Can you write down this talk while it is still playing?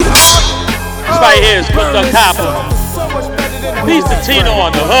right here is cooked up copper. Piece of Tino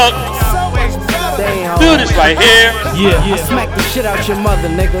on the hook. Do this right here. Yeah. I smack the shit out your mother,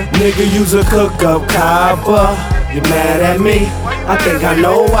 nigga. Nigga, you's a cook up copper. You mad at me? I think I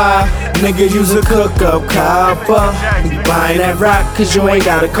know why. Nigga, you's a cook up copper. You buying that rock cause you ain't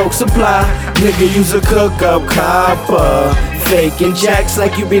got a coke supply. Nigga, you's a cook up copper. Faking jacks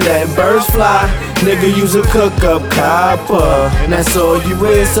like you be letting birds fly. Nigga, you's a cook up copper. And that's all you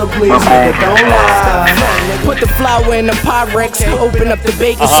is, so please nigga don't lie. Put the flour in the Pyrex, open up the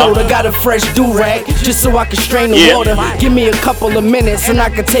baking soda, got a fresh do-rag, just so I can strain the water. Give me a couple of minutes and I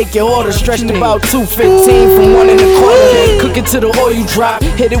can take your order. Stretched about 215 from 1 1/4. Cook it to the oil drop,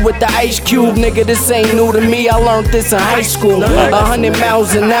 hit it with the ice cube. Nigga, this ain't new to me, I learned this in high school. 100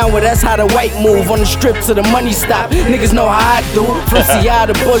 miles an hour, that's how the white move. On the strip to the money stop, niggas know how I do. From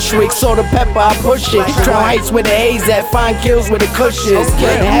Seattle to Bushwick, salt and pepper, I push it. Crown Heights where the A's at, find kills where the Kush is.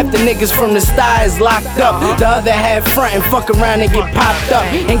 And half the niggas from the sty is locked up. The other half front and fuck around and get popped up.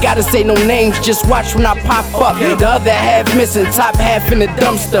 Ain't gotta say no names, just watch when I pop up. The other half missing, top half in the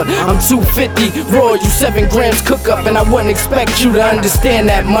dumpster. I'm 250 raw, you 7 grams cook up, and I wouldn't expect you to understand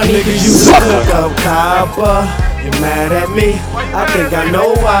that money. Nigga, you a cook up copper. You mad at me? I think I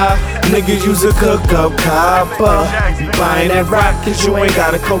know why. Nigga, you's a cook up copper. You buying that rock cause you ain't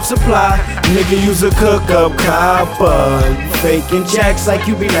got a coke supply. Nigga, you's a cook up copper. You faking jacks like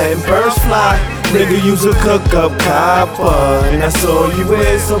you be letting birds fly. Nigga, you's a cook up copper. And that's all you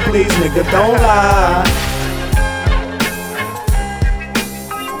is, so please nigga don't lie.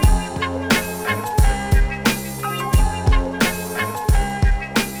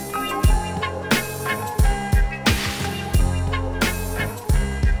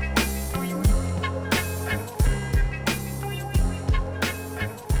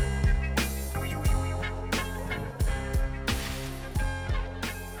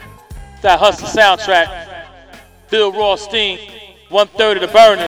 That Hustle soundtrack. Bill Rothstein, 1/3 of the burning.